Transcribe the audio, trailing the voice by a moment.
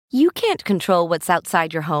You can't control what's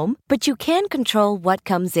outside your home, but you can control what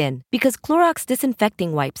comes in. Because Clorox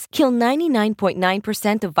disinfecting wipes kill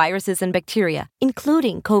 99.9% of viruses and bacteria,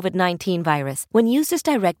 including COVID-19 virus, when used as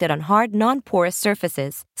directed on hard, non-porous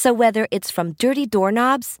surfaces. So whether it's from dirty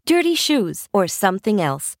doorknobs, dirty shoes, or something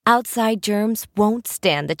else, outside germs won't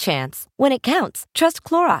stand a chance. When it counts, trust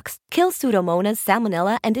Clorox. Kill Pseudomonas,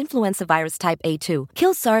 Salmonella, and influenza virus type A2.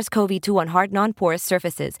 Kill SARS-CoV-2 on hard, non-porous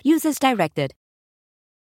surfaces. Use as directed.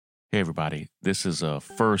 Hey everybody, this is a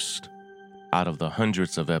first out of the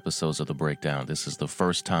hundreds of episodes of The Breakdown. This is the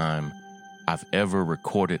first time I've ever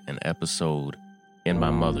recorded an episode in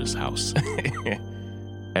my mother's house.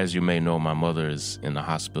 As you may know, my mother is in the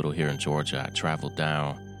hospital here in Georgia. I traveled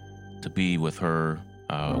down to be with her.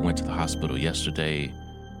 I went to the hospital yesterday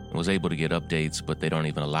and was able to get updates, but they don't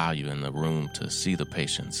even allow you in the room to see the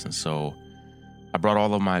patients. And so I brought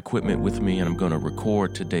all of my equipment with me and I'm going to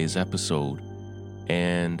record today's episode.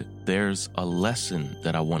 And there's a lesson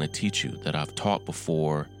that I want to teach you that I've taught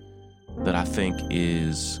before that I think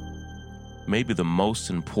is maybe the most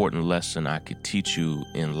important lesson I could teach you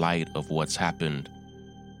in light of what's happened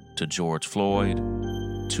to George Floyd,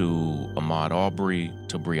 to Ahmaud Arbery,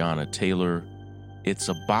 to Breonna Taylor. It's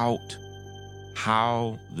about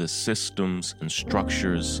how the systems and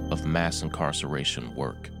structures of mass incarceration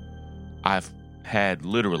work. I've had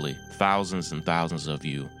literally thousands and thousands of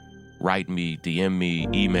you write me, DM me,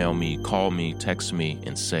 email me, call me, text me,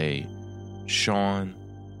 and say, Sean,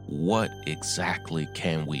 what exactly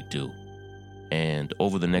can we do? And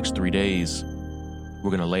over the next 3 days, we're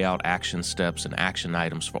going to lay out action steps and action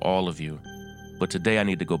items for all of you. But today I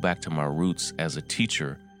need to go back to my roots as a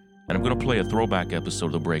teacher, and I'm going to play a throwback episode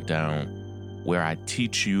of The Breakdown where I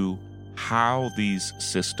teach you how these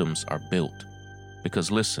systems are built. Because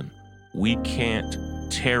listen, we can't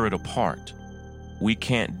tear it apart. We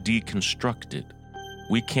can't deconstruct it.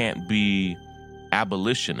 We can't be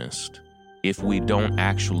abolitionist if we don't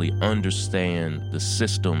actually understand the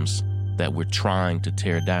systems that we're trying to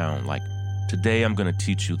tear down. Like today, I'm going to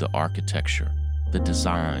teach you the architecture, the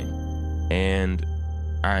design, and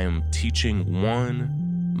I am teaching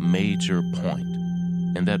one major point.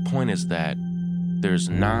 And that point is that there's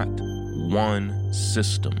not one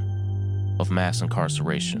system of mass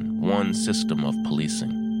incarceration, one system of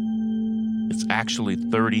policing. It's actually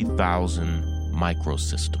 30,000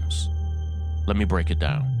 microsystems. Let me break it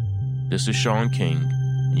down. This is Sean King,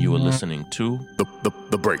 and you are listening to The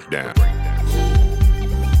Breakdown.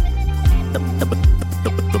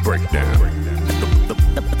 The Breakdown.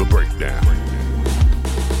 The Breakdown.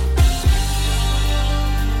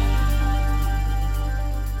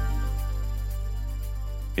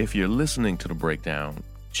 If you're listening to The Breakdown,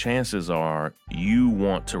 chances are you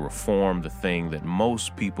want to reform the thing that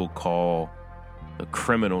most people call the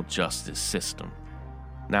criminal justice system.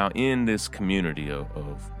 Now, in this community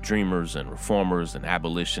of dreamers and reformers and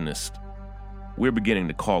abolitionists, we're beginning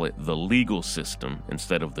to call it the legal system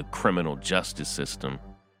instead of the criminal justice system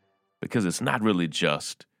because it's not really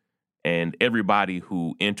just, and everybody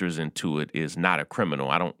who enters into it is not a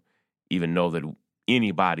criminal. I don't even know that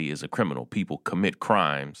anybody is a criminal. People commit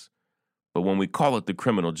crimes. But when we call it the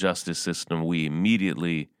criminal justice system, we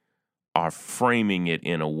immediately are framing it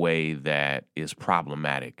in a way that is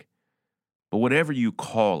problematic. But whatever you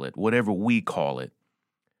call it, whatever we call it,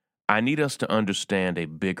 I need us to understand a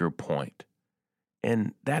bigger point.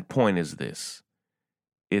 And that point is this: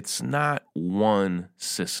 it's not one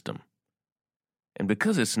system. And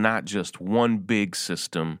because it's not just one big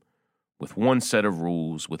system with one set of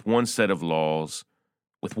rules, with one set of laws,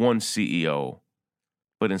 with one CEO,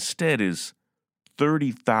 but instead is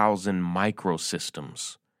 30,000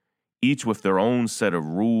 microsystems, each with their own set of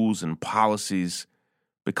rules and policies.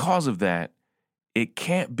 Because of that, it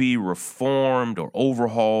can't be reformed or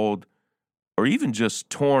overhauled or even just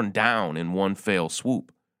torn down in one fell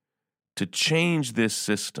swoop. To change this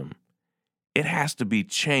system, it has to be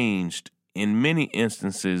changed in many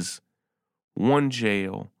instances, one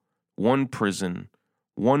jail, one prison,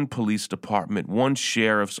 one police department, one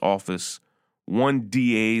sheriff's office, one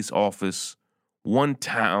DA's office, one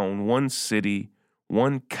town, one city,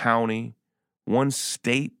 one county, one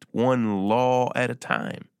state, one law at a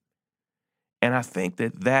time. And I think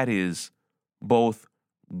that that is both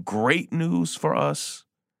great news for us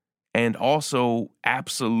and also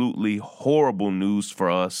absolutely horrible news for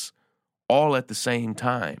us all at the same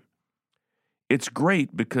time. It's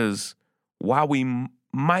great because while we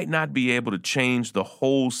might not be able to change the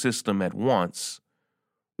whole system at once,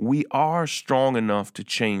 we are strong enough to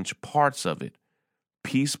change parts of it,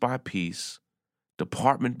 piece by piece,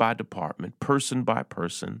 department by department, person by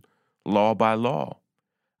person, law by law.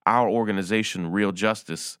 our organization, Real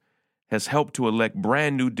Justice, has helped to elect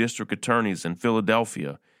brand new district attorneys in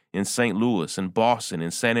Philadelphia, in St. Louis, in Boston,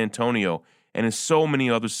 in San Antonio, and in so many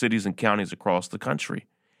other cities and counties across the country.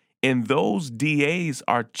 And those DAs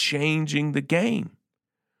are changing the game.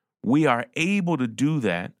 We are able to do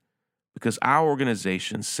that because our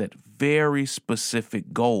organization set very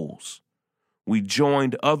specific goals. We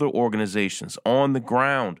joined other organizations on the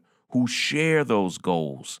ground who share those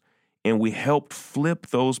goals, and we helped flip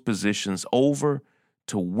those positions over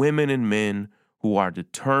to women and men who are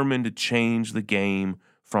determined to change the game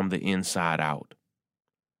from the inside out.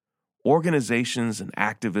 Organizations and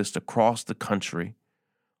activists across the country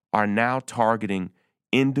are now targeting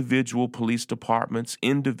individual police departments,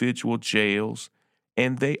 individual jails,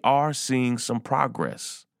 and they are seeing some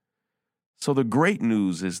progress. So the great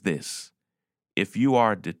news is this: if you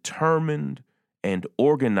are determined and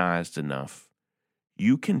organized enough,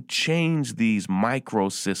 you can change these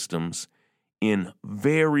microsystems in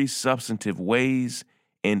very substantive ways,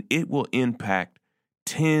 and it will impact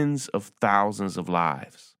tens of thousands of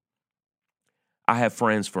lives. I have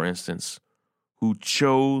friends, for instance, who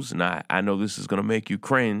chose, and I know this is going to make you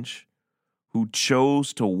cringe, who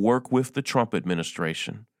chose to work with the Trump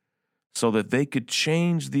administration so that they could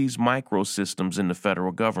change these microsystems in the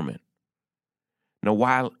federal government. Now,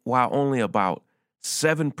 while only about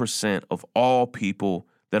 7% of all people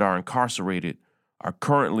that are incarcerated are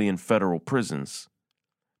currently in federal prisons,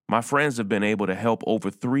 my friends have been able to help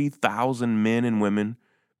over 3,000 men and women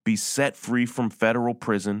be set free from federal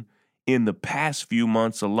prison in the past few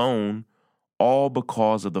months alone, all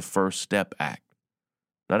because of the First Step Act.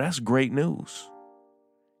 Now, that's great news.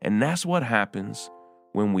 And that's what happens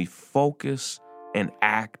when we focus and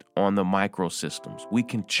act on the microsystems. We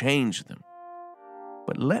can change them.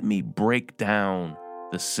 But let me break down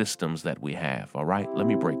the systems that we have, all right? Let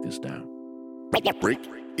me break this down. Break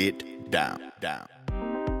it down.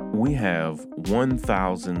 We have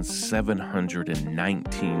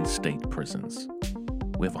 1,719 state prisons.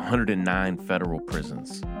 We have 109 federal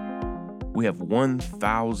prisons. We have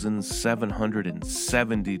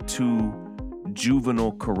 1,772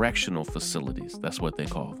 juvenile correctional facilities. That's what they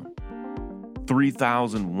call them.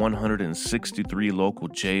 3,163 local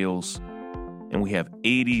jails. And we have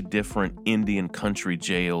 80 different Indian country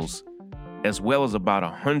jails, as well as about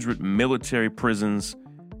 100 military prisons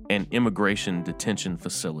and immigration detention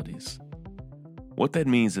facilities. What that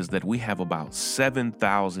means is that we have about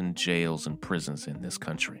 7,000 jails and prisons in this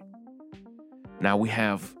country. Now we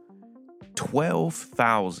have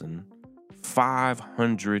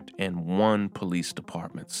 12,501 police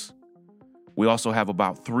departments. We also have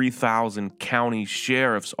about 3,000 county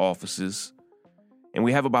sheriff's offices, and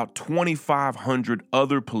we have about 2,500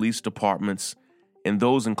 other police departments, and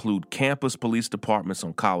those include campus police departments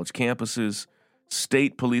on college campuses,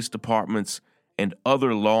 state police departments, and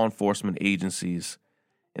other law enforcement agencies.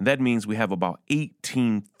 And that means we have about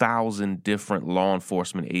 18,000 different law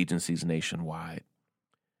enforcement agencies nationwide.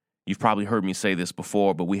 You've probably heard me say this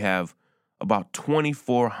before, but we have about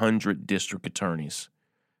 2,400 district attorneys.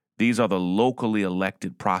 These are the locally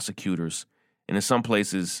elected prosecutors, and in some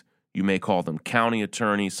places, you may call them county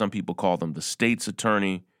attorneys. Some people call them the state's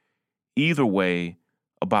attorney. Either way,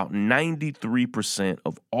 about 93%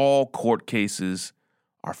 of all court cases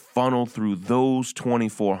are funneled through those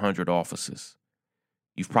 2,400 offices.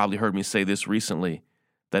 You've probably heard me say this recently,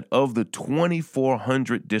 that of the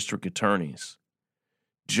 2,400 district attorneys,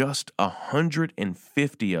 just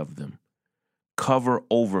 150 of them cover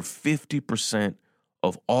over 50%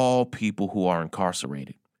 of all people who are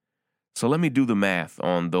incarcerated. So let me do the math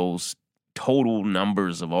on those total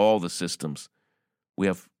numbers of all the systems. We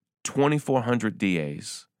have 2,400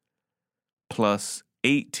 DAs plus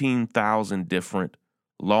 18,000 different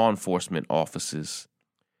law enforcement offices,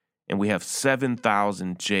 and we have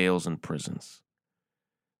 7,000 jails and prisons.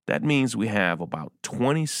 That means we have about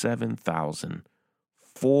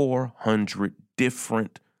 27,400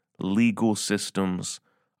 different legal systems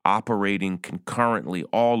operating concurrently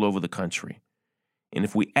all over the country. And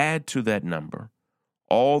if we add to that number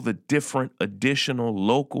all the different additional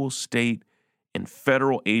local, state, and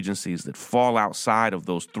federal agencies that fall outside of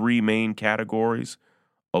those three main categories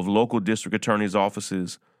of local district attorneys'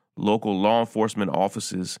 offices, local law enforcement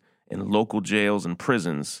offices, and local jails and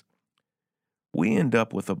prisons, we end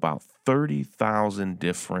up with about 30,000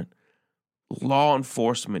 different law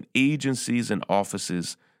enforcement agencies and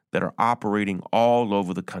offices that are operating all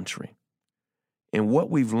over the country. And what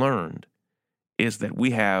we've learned is that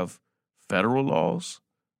we have federal laws,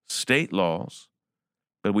 state laws,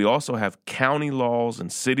 but we also have county laws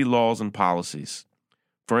and city laws and policies.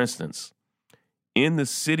 For instance, in the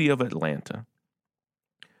city of Atlanta,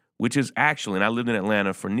 which is actually, and I lived in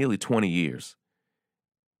Atlanta for nearly 20 years,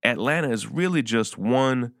 Atlanta is really just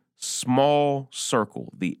one small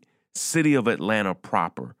circle, the city of Atlanta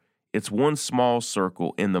proper. It's one small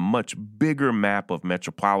circle in the much bigger map of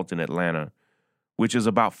metropolitan Atlanta, which is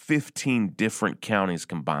about 15 different counties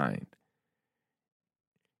combined.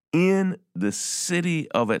 In the city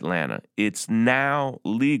of Atlanta, it's now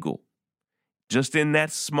legal, just in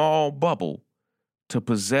that small bubble, to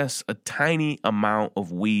possess a tiny amount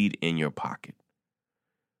of weed in your pocket.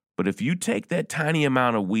 But if you take that tiny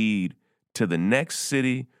amount of weed to the next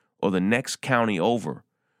city or the next county over,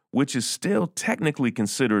 which is still technically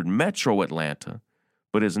considered Metro Atlanta,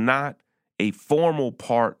 but is not a formal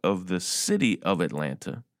part of the city of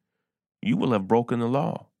Atlanta, you will have broken the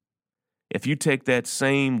law. If you take that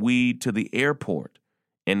same weed to the airport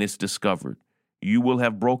and it's discovered, you will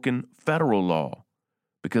have broken federal law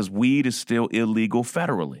because weed is still illegal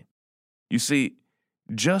federally. You see,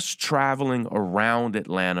 just traveling around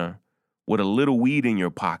Atlanta with a little weed in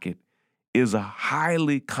your pocket is a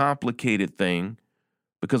highly complicated thing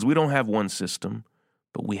because we don't have one system,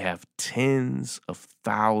 but we have tens of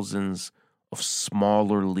thousands of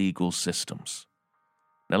smaller legal systems.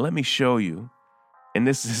 Now, let me show you, and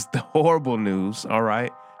this is the horrible news, all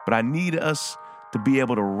right? But I need us to be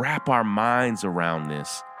able to wrap our minds around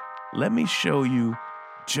this. Let me show you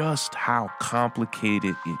just how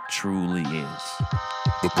complicated it truly is.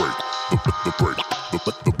 The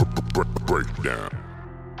breakdown.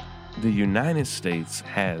 The United States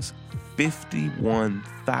has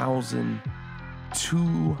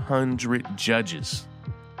 51,200 judges,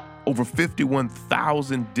 over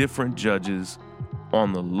 51,000 different judges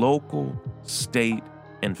on the local, state,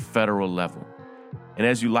 and federal level. And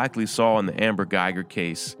as you likely saw in the Amber Geiger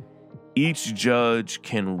case, each judge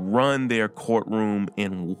can run their courtroom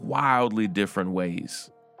in wildly different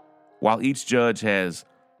ways. While each judge has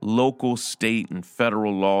local, state, and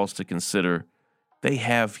federal laws to consider, they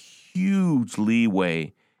have huge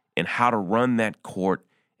leeway in how to run that court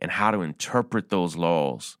and how to interpret those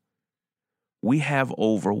laws. We have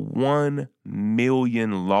over 1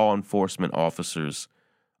 million law enforcement officers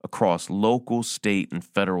across local, state, and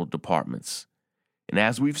federal departments. And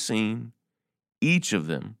as we've seen, each of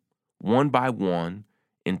them, one by one,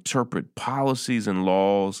 interpret policies and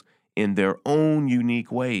laws in their own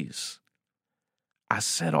unique ways. I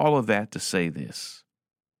said all of that to say this.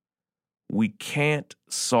 We can't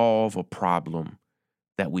solve a problem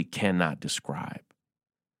that we cannot describe.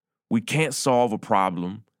 We can't solve a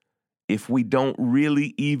problem if we don't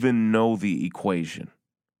really even know the equation.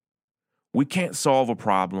 We can't solve a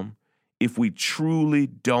problem if we truly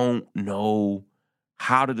don't know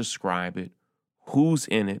how to describe it, who's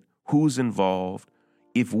in it, who's involved.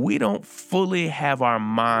 If we don't fully have our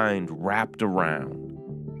mind wrapped around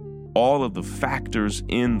all of the factors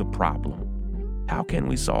in the problem, how can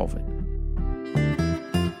we solve it?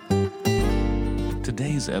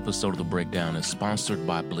 Today's episode of The Breakdown is sponsored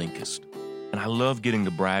by Blinkist. And I love getting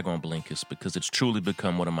to brag on Blinkist because it's truly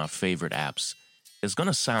become one of my favorite apps. It's going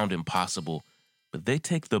to sound impossible, but they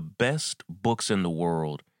take the best books in the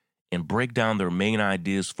world and break down their main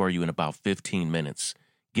ideas for you in about 15 minutes,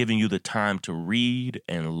 giving you the time to read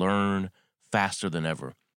and learn faster than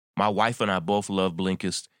ever. My wife and I both love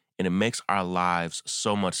Blinkist, and it makes our lives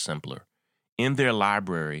so much simpler. In their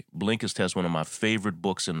library, Blinkist has one of my favorite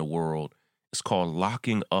books in the world. It's called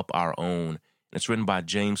Locking Up Our Own, and it's written by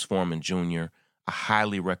James Forman Jr. I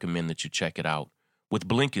highly recommend that you check it out. With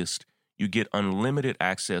Blinkist, you get unlimited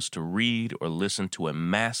access to read or listen to a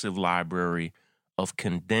massive library of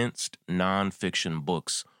condensed nonfiction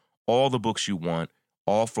books, all the books you want,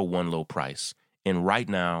 all for one low price. And right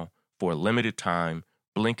now, for a limited time,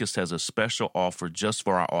 Blinkist has a special offer just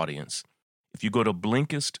for our audience. If you go to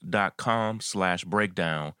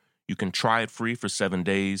Blinkist.com/breakdown, you can try it free for 7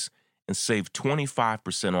 days and save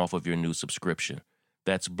 25% off of your new subscription.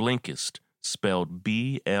 That's Blinkist, spelled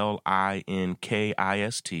Blinkist,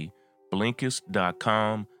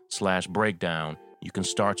 Blinkist.com/breakdown. You can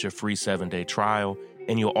start your free 7-day trial,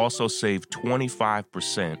 and you'll also save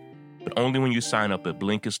 25%, but only when you sign up at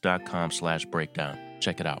Blinkist.com/breakdown.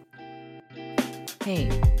 Check it out. Hey,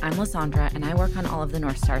 I'm Lysandra, and I work on all of the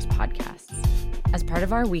North Stars podcasts. As part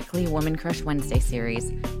of our weekly Woman Crush Wednesday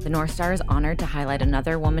series, the North Star is honored to highlight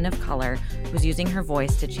another woman of color who's using her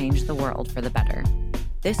voice to change the world for the better.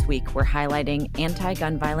 This week, we're highlighting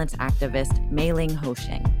anti-gun violence activist Mei Ling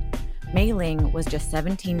Ho-Shing. Mei Ling was just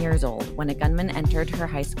 17 years old when a gunman entered her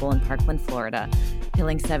high school in Parkland, Florida,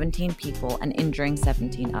 killing 17 people and injuring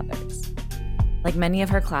 17 others. Like many of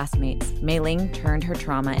her classmates, Mei Ling turned her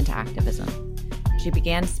trauma into activism. she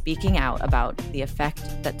began speaking out about the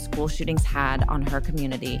effect that school shootings had on her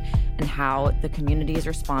community and how the community's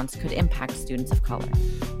response could impact students of color.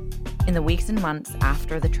 In the weeks and months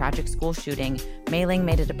after the tragic school shooting, Mei Ling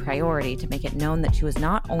made it a priority to make it known that she was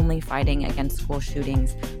not only fighting against school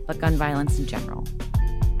shootings, but gun violence in general.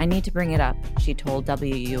 "I need to bring it up," she told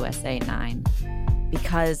WUSA 9,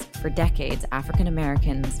 "because for decades, African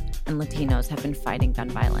Americans and Latinos have been fighting gun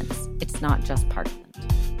violence. It's not just Parkland."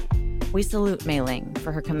 We salute Mei Ling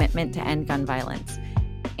for her commitment to end gun violence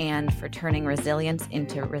and for turning resilience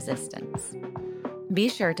into resistance. Be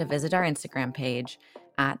sure to visit our Instagram page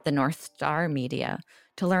at the North Star Media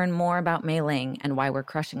to learn more about Mei Ling and why we're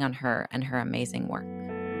crushing on her and her amazing work.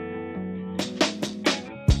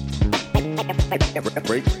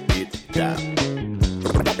 Break it down.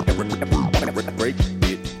 Break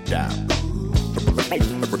it down.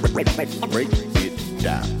 Break it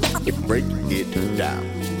down. Break it down.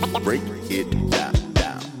 Break it down.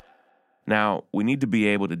 Now, we need to be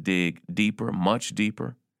able to dig deeper, much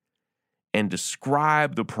deeper, and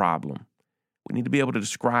describe the problem. We need to be able to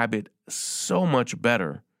describe it so much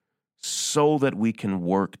better so that we can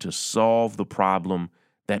work to solve the problem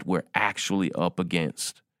that we're actually up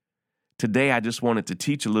against. Today, I just wanted to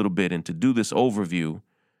teach a little bit and to do this overview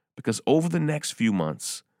because over the next few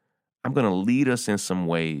months, I'm going to lead us in some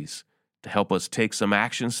ways to help us take some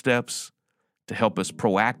action steps, to help us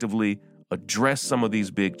proactively address some of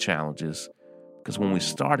these big challenges. Because when we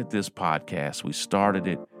started this podcast, we started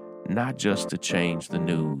it not just to change the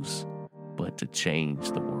news, but to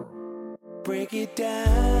change the world. Break it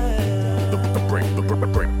down. The break down. The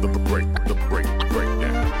break down. The break down. The break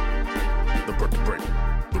down. The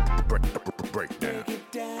break down.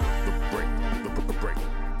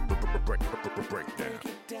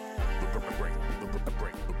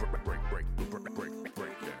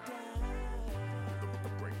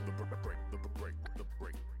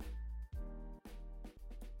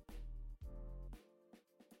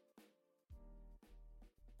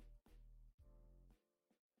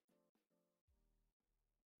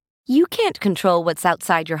 You can't control what's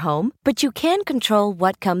outside your home, but you can control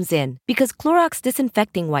what comes in. Because Clorox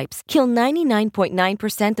disinfecting wipes kill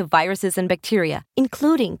 99.9% of viruses and bacteria,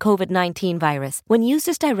 including COVID-19 virus, when used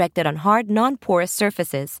as directed on hard, non-porous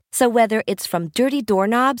surfaces. So whether it's from dirty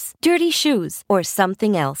doorknobs, dirty shoes, or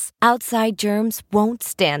something else, outside germs won't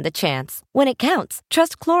stand a chance. When it counts,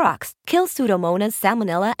 trust Clorox. Kill Pseudomonas,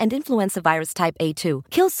 Salmonella, and influenza virus type A2.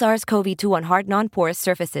 Kill SARS-CoV-2 on hard, non-porous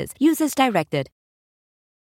surfaces. Use as directed.